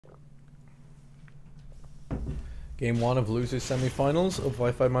Game 1 of losers semi-finals of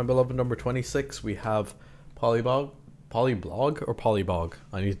Wi-Fi My Beloved number 26. We have polibog or polibog?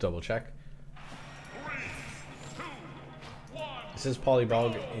 I need to double check. This is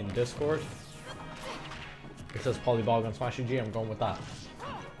polibog in Discord. It says polibog on Smash EG. I'm going with that.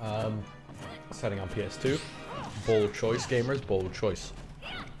 Setting on PS2. Bold choice, gamers. Bold choice.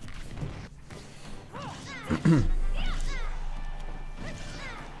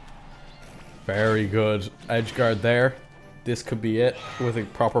 Very good edge guard there. This could be it with a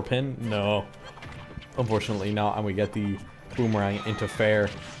proper pin. No, unfortunately not. And we get the boomerang into fair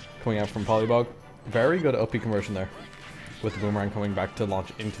coming out from polibog. Very good up B conversion there with the boomerang coming back to launch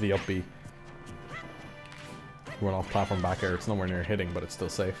into the up B. Run off platform back air. It's nowhere near hitting, but it's still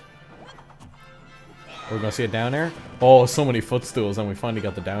safe. We're gonna see a down air. Oh, so many footstools, and we finally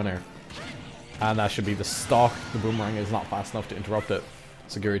got the down air. And that should be the stock. The boomerang is not fast enough to interrupt it.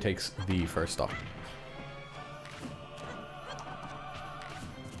 Sagiri takes the first stock.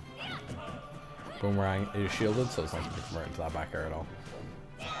 Boomerang is shielded, so it's not going to convert into that back air at all.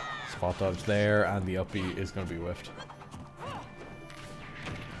 Spot dodge there, and the up B is going to be whiffed.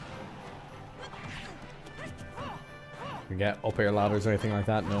 We get up air ladders or anything like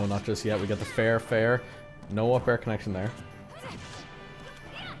that? No, not just yet. We get the fair. No up air connection there.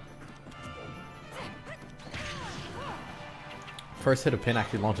 First hit of pin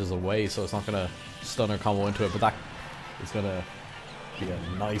actually launches away, so it's not going to stun or combo into it, but that is going to be a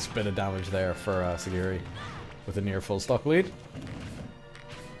nice bit of damage there for Sagiri with a near full stock lead.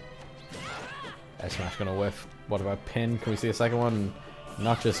 S-Smash going to whiff. What about pin? Can we see a second one?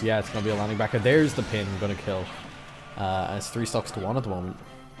 Not just yet. It's going to be a landing backer. There's the pin going to kill. And it's 3 stocks to 1 at the moment.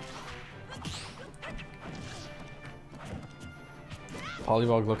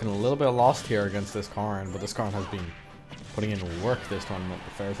 Polibog looking a little bit lost here against this Corrin, but this Corrin has been putting in work this tournament.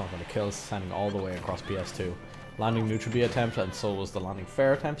 The fair's not going to kill, sending all the way across PS2. Landing neutral B attempt, and so was the landing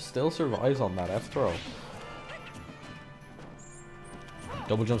fair attempt. Still survives on that F throw.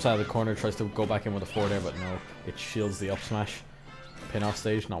 Double jumps out of the corner, tries to go back in with a forward air, but no. It shields the up smash. Pin off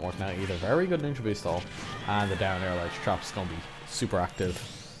stage, not working out either. Very good neutral B stall. And the down air ledge trap's going to be super active.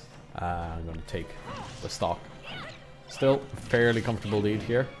 I'm going to take the stock. Still, fairly comfortable lead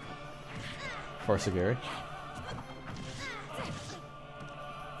here for Sagiri.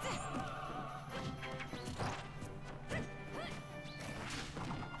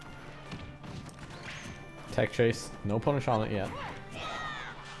 Tech chase, no punish on it yet.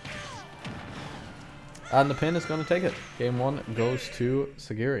 And the pin is going to take it. Game 1 goes to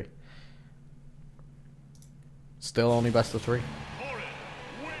Sagiri. Still only best of 3.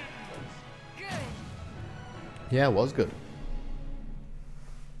 Yeah, it was good.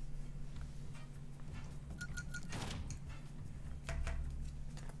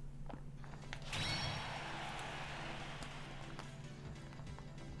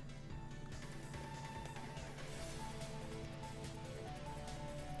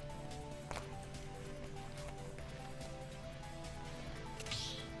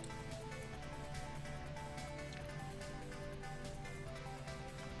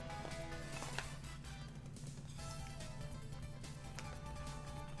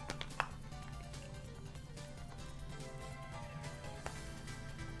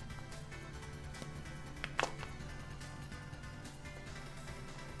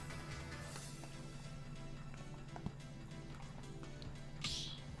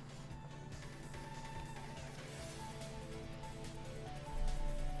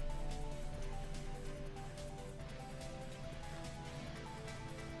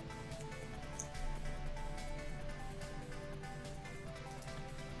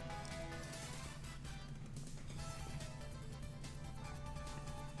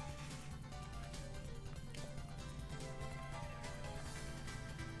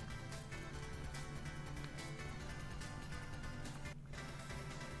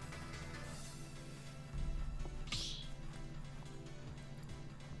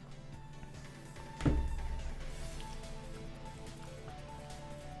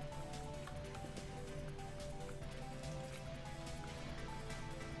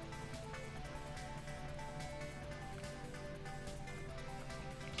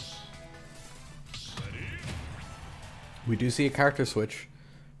 We do see a character switch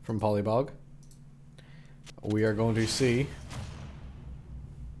from polibog. We are going to see, if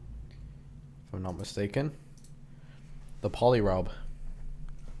I'm not mistaken, the R.O.B.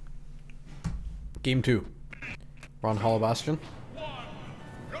 Game 2. We're on Hollow Bastion.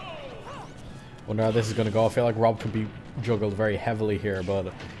 Wonder how this is going to go. I feel like R.O.B could be juggled very heavily here,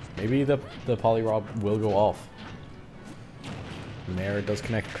 but maybe the poly-R.O.B will go off. And there it does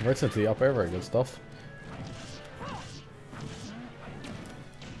connect. Converts into the up air. Very good stuff.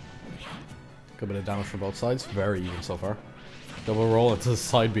 Good bit of damage from both sides. Very even so far. Double roll into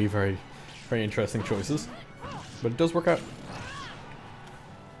side B. Very, very interesting choices. But it does work out.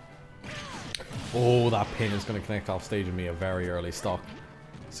 Oh, that pin is going to connect off stage and be a very early stock.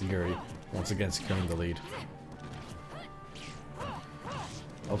 Sagiri once again securing the lead.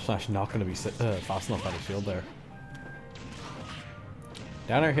 Up smash not going to be fast enough out of shield there.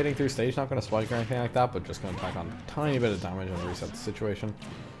 Down air hitting through stage, not going to spike or anything like that, but just going to tack on a tiny bit of damage and reset the situation.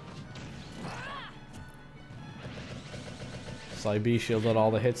 Side B shielded all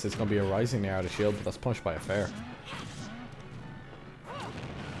the hits. It's going to be a rising there out of shield, but that's punished by a fair.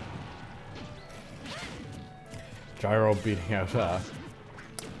 Gyro beating out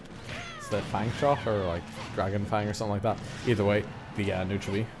it's the Fang shot or like Dragon Fang or something like that. Either way, the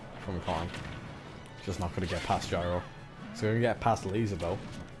neutral B from Corrin just not going to get past Gyro. So we're going to get past Lisa though.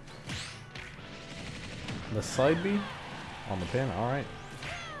 The side B on the pin, alright.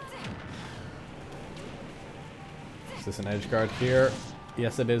 Is this an edge guard here?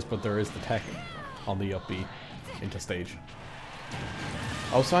 Yes it is, but there is the tech on the up B into stage.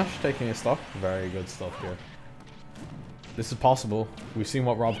 Up smash taking a stock. Very good stuff here. This is possible. We've seen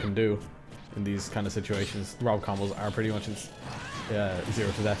what R.O.B can do in these kind of situations. R.O.B combos are pretty much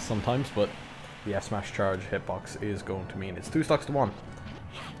 0 to death sometimes, but the F smash charge hitbox is going to mean it's 2 stocks to 1.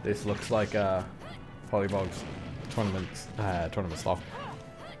 This looks like polibog's tournament stock.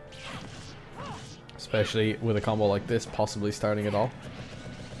 Especially with a combo like this, possibly starting it all.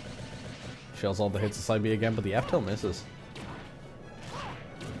 Shells all the hits to side B again, but the F tilt misses.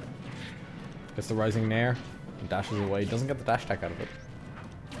 Gets the rising nair, and dashes away. Doesn't get the dash attack out of it.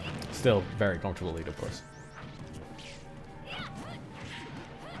 Still very comfortable lead, of course.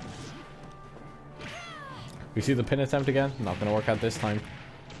 We see the pin attempt again. Not going to work out this time.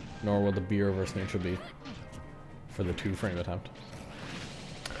 Nor will the B reverse neutral be for the 2-frame attempt.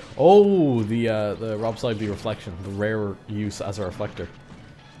 Oh, the R.O.B side B reflection, the rare use as a reflector.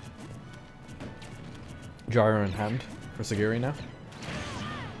 Gyro in hand for Sagiri now.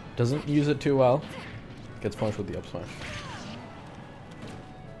 Doesn't use it too well. Gets punished with the up smash.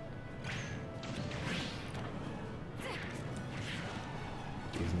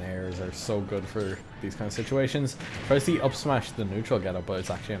 These nairs are so good for these kind of situations. Tries the up smash the neutral getup, but it's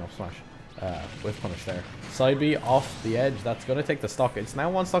actually an up smash. With punish there. Side B off the edge. That's going to take the stock. It's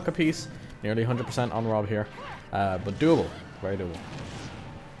now 1 stock apiece. Nearly 100% on R.O.B here. But doable. Very doable.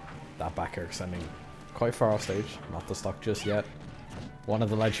 That back air extending quite far off stage. Not the stock just yet. One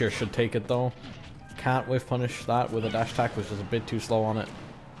of the ledge here should take it though. Can't whiff punish that with a dash attack, which is a bit too slow on it.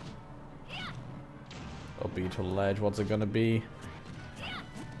 Up B to the ledge. What's it going to be?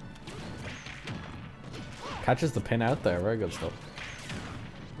 Catches the pin out there. Very good stuff.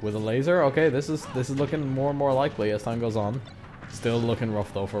 With a laser, okay, this is looking more and more likely as time goes on. Still looking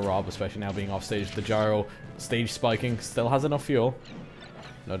rough though for R.O.B, especially now being off stage. The gyro stage spiking still has enough fuel.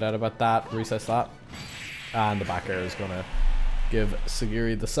 No doubt about that. Resets that. And the back air is going to give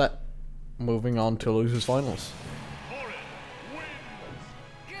Sagiri the set. Moving on to losers finals.